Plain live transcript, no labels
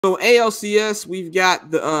So ALCS, we've got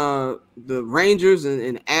the Rangers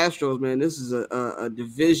and Astros. Man, this is a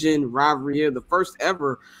division rivalry here, the first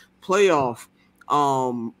ever playoff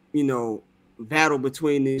battle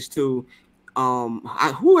between these two.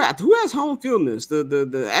 Who has home field in this? The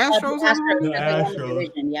Astros have home. The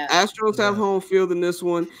Astros. Astros have home field in this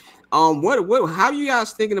one. What? How are you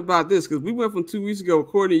guys thinking about this? Because we went from 2 weeks ago,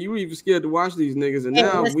 Courtney. You were even scared to watch these niggas, and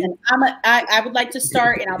now listen, I would like to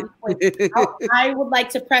start, and I'll be quick. I would like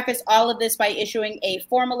to preface all of this by issuing a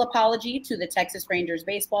formal apology to the Texas Rangers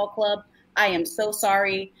Baseball Club. I am so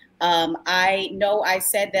sorry. I know I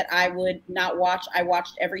said that I would not watch. I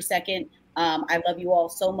watched every second. I love you all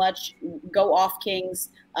so much. Go off, Kings.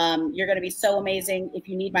 You're going to be so amazing. If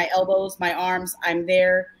you need my elbows, my arms, I'm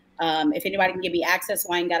there. If anybody can give me access,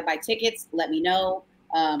 so I ain't got to buy tickets, let me know.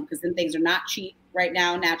 Because then things are not cheap right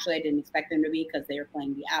now. Naturally, I didn't expect them to be because they are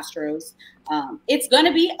playing the Astros. It's going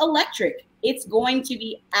to be electric. It's going to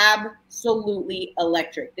be absolutely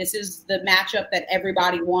electric. This is the matchup that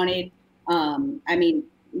everybody wanted. I mean,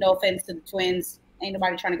 no offense to the Twins. Ain't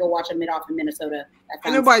nobody trying to go watch a mid-off in Minnesota.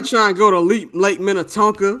 Ain't nobody trying to go to Lake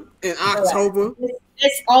Minnetonka in October.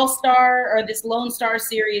 This All-Star or this Lone Star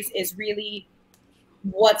series is really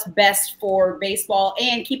what's best for baseball.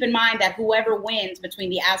 And keep in mind that whoever wins between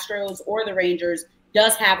the Astros or the Rangers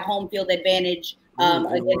does have home field advantage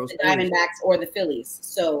against the Diamondbacks or the Phillies.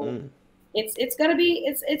 So it's gonna be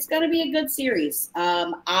a good series.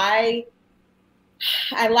 I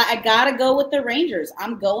gotta go with the Rangers.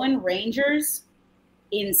 I'm going Rangers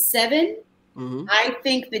in 7. I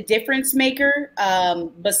think the difference maker,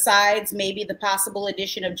 besides maybe the possible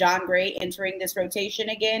addition of John Gray entering this rotation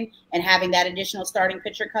again and having that additional starting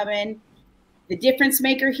pitcher come in, the difference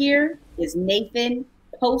maker here is Nathan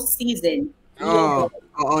postseason. Oh,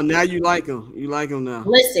 now you like him. You like him now.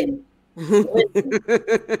 Listen. I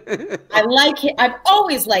like him. I've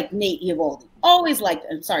always liked Nate Eovaldi.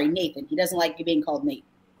 I'm sorry, Nathan. He doesn't like being called Nate.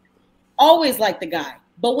 Always liked the guy.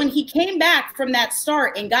 But when he came back from that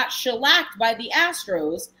start and got shellacked by the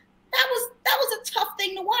Astros, that was a tough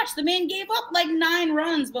thing to watch. The man gave up like 9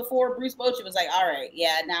 runs before Bruce Bochy was like, all right,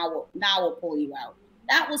 yeah, now we'll pull you out.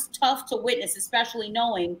 That was tough to witness, especially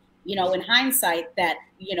knowing, in hindsight that,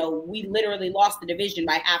 we literally lost the division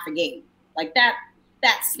by half a game. Like that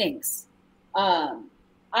stinks.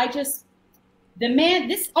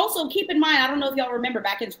 This also, keep in mind, I don't know if y'all remember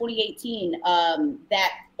back in 2018,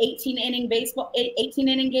 that 18-inning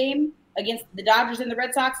game against the Dodgers and the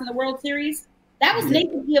Red Sox in the World Series. That was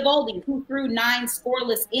Nathan Eovaldi, who threw 9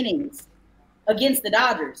 scoreless innings against the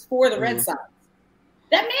Dodgers for the Red Sox.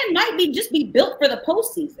 That man might just be built for the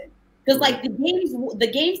postseason, because like the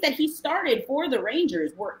games that he started for the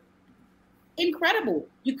Rangers were incredible.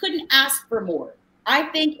 You couldn't ask for more. I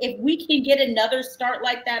think if we can get another start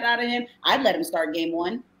like that out of him, I'd let him start game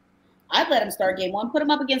 1. Put him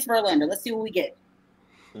up against Verlander. Let's see what we get.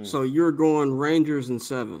 So you're going Rangers in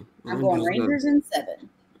 7. I'm going Rangers in 7.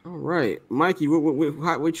 All right, Mikey.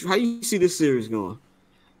 How you see this series going?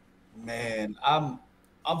 Man, I'm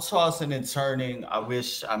tossing and turning. I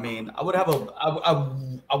would have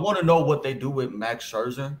I want to know what they do with Max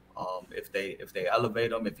Scherzer. If they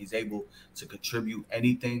elevate him, if he's able to contribute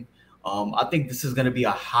anything. I think this is going to be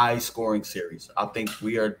a high scoring series. I think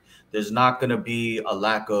there's not going to be a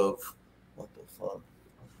lack of what the fuck.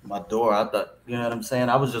 My door, I thought, you know what I'm saying?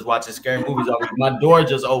 I was just watching scary movies. My door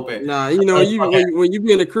just opened. Nah, when you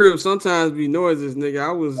be in the crib, sometimes be noises, nigga.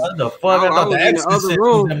 I was in the other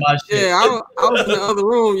room. Yeah, I was in the other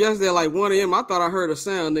room yesterday at like 1 a.m. I thought I heard a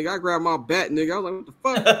sound, nigga. I grabbed my bat, nigga. I was like,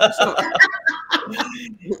 what the fuck?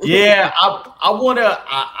 Yeah, I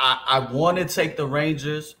want to take the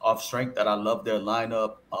Rangers off strength that I love their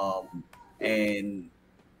lineup, and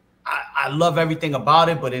I love everything about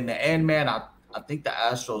it. But in the end, man, I think the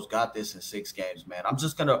Astros got this in 6 games, man. I'm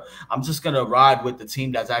just gonna ride with the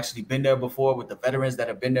team that's actually been there before, with the veterans that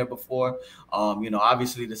have been there before.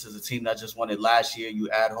 Obviously this is a team that just won it last year. You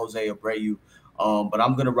add Jose Abreu, but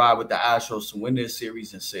I'm gonna ride with the Astros to win this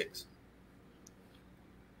series in 6.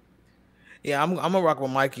 Yeah, I'm gonna rock with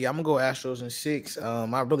Mikey. I'm gonna go Astros in 6.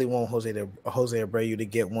 I really want Jose Abreu to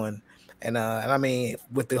get one. And I mean,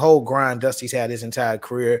 with the whole grind Dusty's had his entire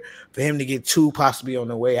career, for him to get 2 possibly on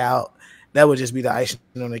the way out, that would just be the icing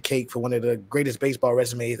on the cake for one of the greatest baseball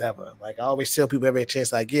resumes ever. Like I always tell people every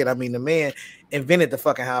chance I get, I mean, the man invented the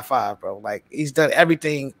fucking high five, bro. Like he's done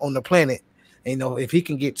everything on the planet. And, if he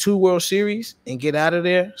can get 2 World Series and get out of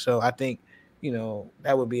there, so I think,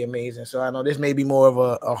 that would be amazing. So I know this may be more of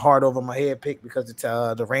a hard over my head pick because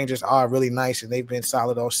the Rangers are really nice and they've been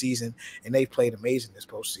solid all season and they played amazing this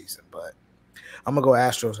postseason. But I'm gonna go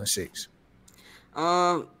Astros in 6.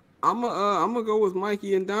 I'm gonna go with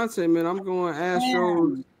Mikey and Dante, man. I'm going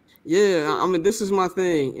Astros. Yeah, I mean, this is my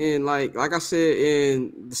thing, and like I said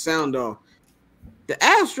in the sound off, the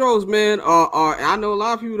Astros, man, are I know a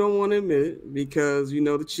lot of people don't want to admit it because you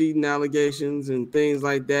know the cheating allegations and things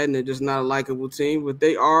like that, and they're just not a likable team. But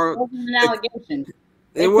they are. It wasn't an allegation.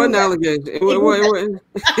 It wasn't allegation.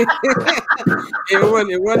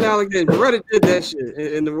 It wasn't allegation. Reddit did that shit,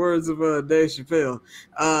 in the words of Dave Chappelle.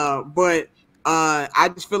 But I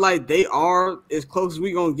just feel like they are as close as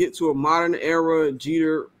we gonna get to a modern era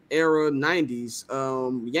Jeter era 90s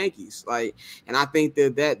Yankees. Like, and I think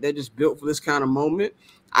that they're just built for this kind of moment.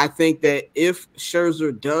 I think that if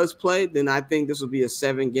Scherzer does play, then I think this will be a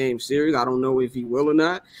 7-game series. I don't know if he will or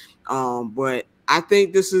not. But I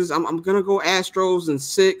think this is I'm gonna go Astros in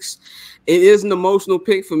 6. It is an emotional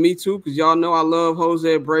pick for me too, because y'all know I love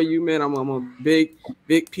Jose Abreu, man. I'm a big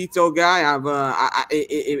Pito guy.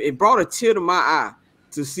 It brought a tear to my eye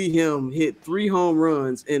to see him hit 3 home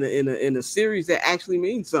runs in a series that actually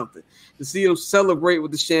means something. To see him celebrate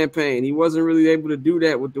with the champagne. He wasn't really able to do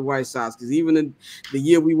that with the White Sox, because even in the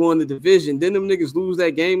year we won the division, didn't them niggas lose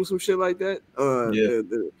that game or some shit like that?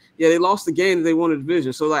 Yeah, they lost the game that they won the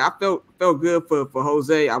division. So like I felt good for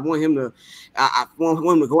Jose. I want him to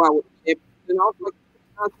to go out with the championship.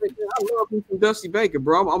 I love him from Dusty Baker,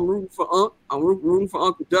 bro. I'm rooting for Unc. I'm rooting for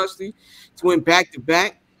Uncle Dusty to win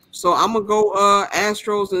back-to-back. So I'm gonna go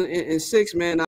Astros in 6, man.